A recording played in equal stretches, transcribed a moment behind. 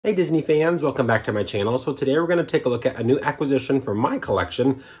Hey Disney fans, welcome back to my channel. So today we're going to take a look at a new acquisition for my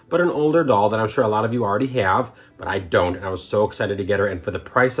collection, but an older doll that I'm sure a lot of you already have, but I don't. And I was so excited to get her, and for the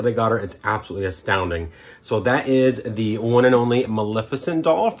price that I got her, it's absolutely astounding. So that is the one and only Maleficent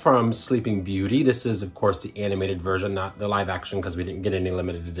doll from Sleeping Beauty. This is, of course, the animated version, not the live action, because we didn't get any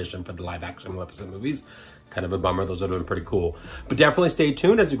limited edition for the live action Maleficent movies. Kind of a bummer, those would have been pretty cool. But definitely stay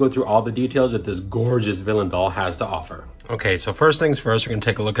tuned as we go through all the details that this gorgeous villain doll has to offer. Okay, so first things first, we're gonna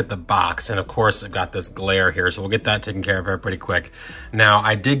take a look at the box. And of course, I've got this glare here, so we'll get that taken care of here pretty quick. Now,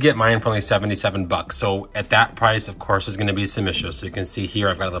 I did get mine for only 77 bucks. So at that price, of course, there's gonna be some issues. So you can see here,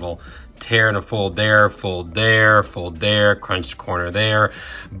 I've got a little tear and a fold there, fold there, fold there, crunched corner there.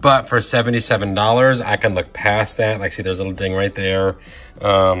 But for $77, I can look past that. Like, see, there's a little ding right there.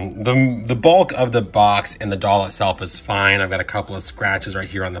 The bulk of the box and the doll itself is fine. I've got a couple of scratches right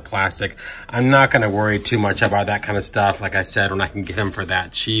here on the plastic. I'm not going to worry too much about that kind of stuff. Like I said, when I can get them for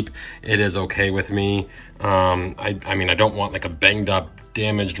that cheap, it is okay with me. I mean, I don't want like a banged up,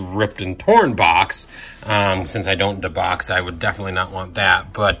 damaged, ripped and torn box. Since I don't debox, I would definitely not want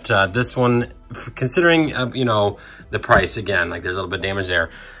that. But this one, considering, you know, the price, again, like there's a little bit of damage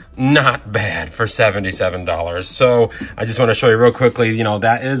there. Not bad for $77. So I just want to show you real quickly, you know,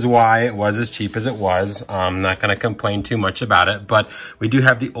 that is why it was as cheap as it was. I'm not going to complain too much about it, but we do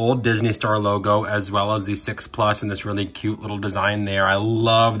have the old Disney Store logo as well as the 6+ and this really cute little design there. I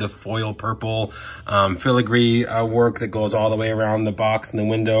love the foil purple filigree work that goes all the way around the box and the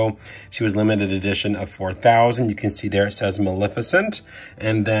window. She was limited edition of 4,000. You can see there it says Maleficent.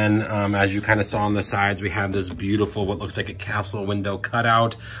 And then as you kind of saw on the sides, we have this beautiful, what looks like a castle window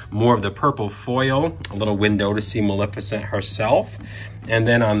cutout. More of the purple foil, a little window to see Maleficent herself. And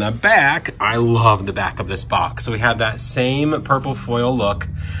then on the back, I love the back of this box. So we have that same purple foil look.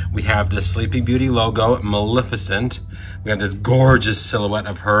 We have the Sleeping Beauty logo, Maleficent. We have this gorgeous silhouette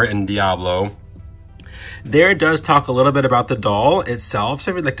of her in Diablo. There it does talk a little bit about the doll itself,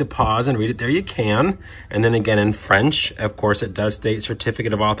 so if you'd like to pause and read it there, you can. And then again in French, of course, it does state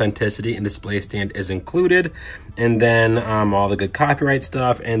certificate of authenticity and display stand is included. And then all the good copyright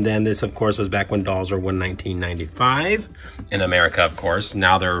stuff. And then this, of course, was back when dolls were $119.95 in America, of course.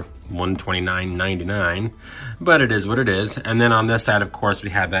 Now they're $129.99, but it is what it is. And then on this side, of course, we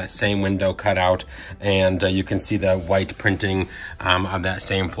have that same window cut out, and you can see the white printing of that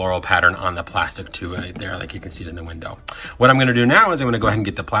same floral pattern on the plastic too, right there, like you can see it in the window. What I'm gonna do now is I'm gonna go ahead and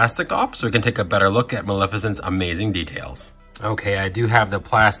get the plastic off so we can take a better look at Maleficent's amazing details. Okay, I do have the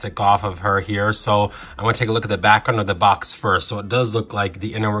plastic off of her here, so I want to take a look at the background of the box first. So it does look like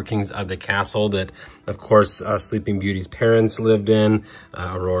the inner workings of the castle that, of course, Sleeping Beauty's parents lived in.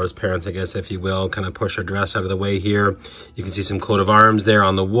 Aurora's parents, I guess, if you will, kind of push her dress out of the way here. You can see some coat of arms there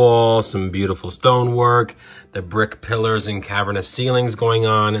on the wall, some beautiful stonework, the brick pillars and cavernous ceilings going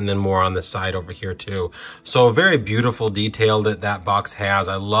on, and then more on the side over here too. So a very beautiful detail that that box has.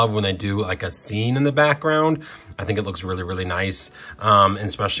 I love when they do like a scene in the background. I think it looks really, really nice, and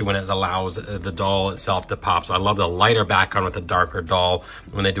especially when it allows the doll itself to pop. So I love the lighter background with the darker doll.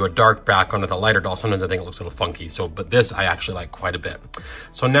 When they do a dark background with a lighter doll, sometimes I think it looks a little funky. So, but this I actually like quite a bit.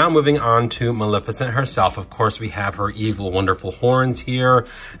 So now moving on to Maleficent herself. Of course, we have her evil, wonderful horns here.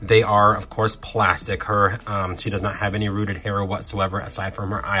 They are, of course, plastic. She does not have any rooted hair whatsoever aside from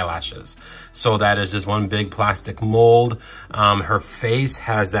her eyelashes. So that is just one big plastic mold. Her face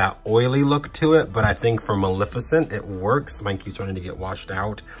has that oily look to it, but I think for Maleficent, it works. Mine keeps wanting to get washed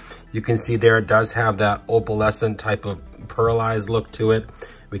out. You can see there it does have that opalescent type of pearlized look to it.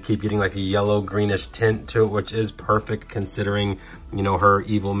 We keep getting like a yellow greenish tint to it, which is perfect considering, you know, her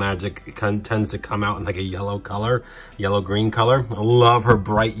evil magic tends to come out in like a yellow color, yellow green color. I love her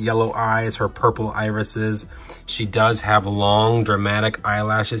bright yellow eyes, her purple irises. She does have long dramatic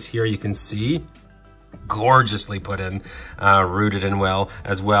eyelashes here, you can see. Gorgeously put in, rooted in well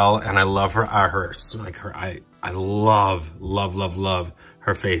as well. And I love her, I love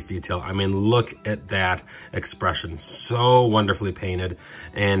her face detail. I mean, look at that expression. So wonderfully painted.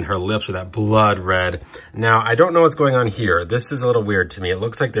 And her lips are that blood red. Now, I don't know what's going on here. This is a little weird to me. It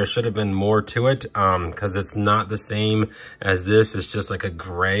looks like there should have been more to it because it's not the same as this. It's just like a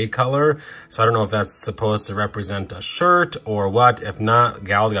gray color. So I don't know if that's supposed to represent a shirt or what. If not,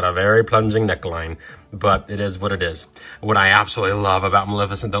 gal's got a very plunging neckline. But it is what it is. What I absolutely love about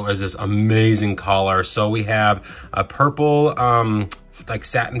Maleficent, though, is this amazing collar. So we have a purple, like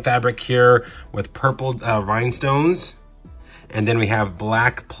satin fabric here with purple rhinestones. And then we have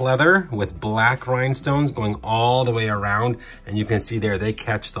black pleather with black rhinestones going all the way around. And you can see there, they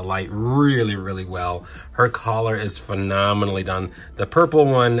catch the light really, really well. Her collar is phenomenally done. The purple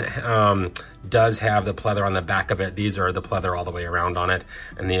one does have the pleather on the back of it. These are the pleather all the way around on it,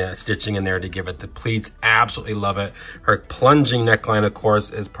 and the stitching in there to give it the pleats. Absolutely love it. Her plunging neckline, of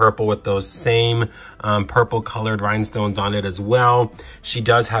course, is purple with those same purple colored rhinestones on it as well. She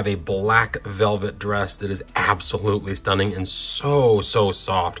does have a black velvet dress that is absolutely stunning and so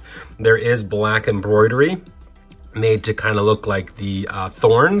soft. There is black embroidery made to kind of look like the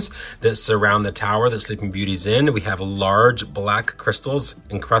thorns that surround the tower that Sleeping Beauty's in. We have large black crystals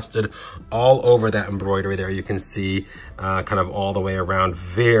encrusted all over that embroidery there. You can see kind of all the way around.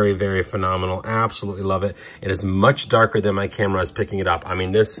 Very phenomenal. Absolutely love it. It is much darker than my camera is picking it up. I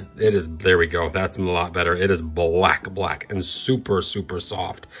mean, there we go. That's a lot better. It is black and super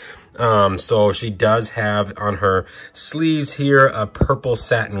soft. So she does have on her sleeves here a purple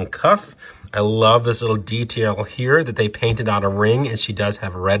satin cuff. I love this little detail here that they painted on a ring, and she does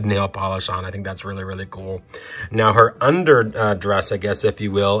have red nail polish on. I think that's really cool. Now her under dress, I guess, if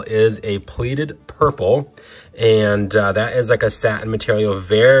you will, is a pleated purple, and that is like a satin material,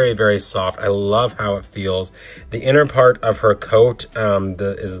 very soft. I love how it feels. The inner part of her coat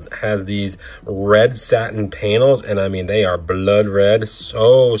has these red satin panels, and I mean, they are blood red.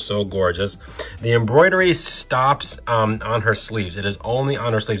 So gorgeous. The embroidery stops on her sleeves. It is only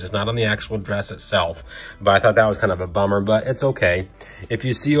on her sleeves. It's not on the actual dress itself, but I thought that was kind of a bummer, but it's okay. If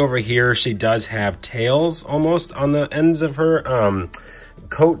you see over here, she does have tails almost on the ends of her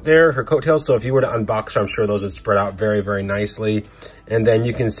coat there, her coattails. So if you were to unbox her, I'm sure those would spread out very nicely. And then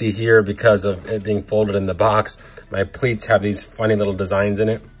you can see here, because of it being folded in the box, my pleats have these funny little designs in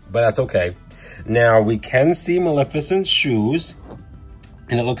it, but that's okay. Now we can see Maleficent's shoes,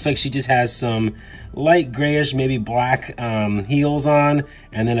 and it looks like she just has some light grayish, maybe black heels on.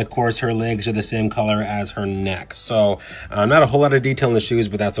 And then of course her legs are the same color as her neck. So not a whole lot of detail in the shoes,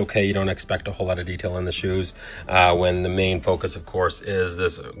 but that's okay. You don't expect a whole lot of detail in the shoes when the main focus, of course, is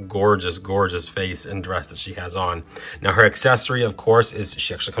this gorgeous face and dress that she has on. Now her accessory, of course, is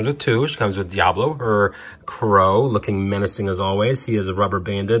she actually comes with two. She comes with Diablo, her crow, looking menacing as always. He is rubber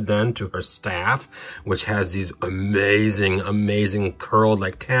banded then to her staff, which has these amazing curled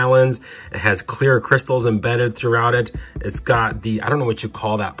like talons. It has clear crystals embedded throughout it. It's got I don't know what you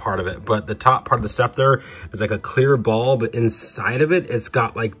call that part of it, but the top part of the scepter is like a clear ball, but inside of it, it's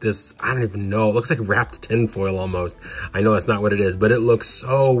got like this, I don't even know, it looks like wrapped tinfoil almost. I know that's not what it is, but it looks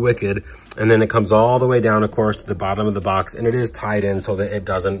so wicked. And then it comes all the way down, of course, to the bottom of the box, and it is tied in so that it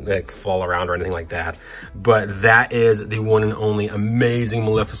doesn't like fall around or anything like that. But that is the one and only amazing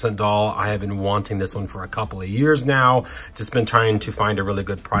Maleficent doll. I have been wanting this one for a couple of years now. Just been trying to find a really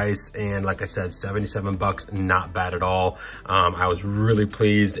good price, and like I said, 77 bucks, not bad at all. I was really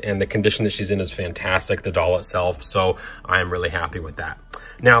pleased, and the condition that she's in is fantastic, the doll itself, so I am really happy with that.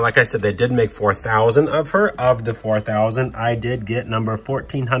 Now, like I said, they did make 4,000 of her. Of the 4,000, I did get number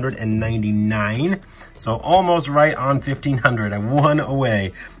 1,499. So almost right on 1,500. I won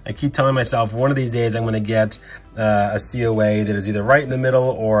away. I keep telling myself one of these days I'm going to get a COA that is either right in the middle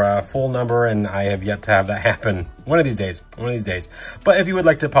or a full number, and I have yet to have that happen. One of these days. But if you would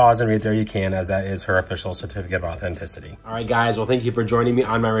like to pause and read there, you can, as that is her official certificate of authenticity. All right, guys. Well, thank you for joining me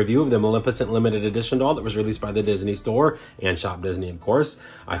on my review of the Maleficent Limited Edition doll that was released by the Disney Store and Shop Disney, of course.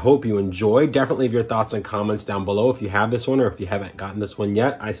 I hope you enjoyed. Definitely leave your thoughts and comments down below if you have this one or if you haven't gotten this one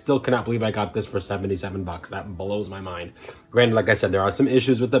yet. I still cannot believe I got this for 77 bucks. That blows my mind. Granted, like I said, there are some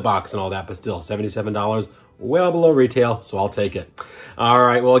issues with the box and all that, but still, $77, well below retail, so I'll take it. All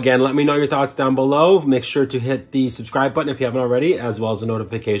right, well, again, let me know your thoughts down below. Make sure to hit the subscribe button if you haven't already, as well as the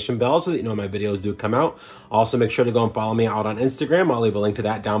notification bell so that you know when my videos do come out. Also, make sure to go and follow me out on Instagram. I'll leave a link to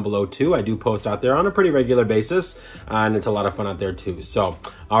that down below, too. I do post out there on a pretty regular basis, and it's a lot of fun out there, too. So,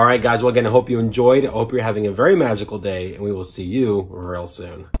 all right, guys, well, again, I hope you enjoyed. I hope you're having a very magical day, and we will see you real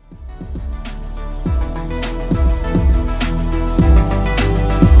soon.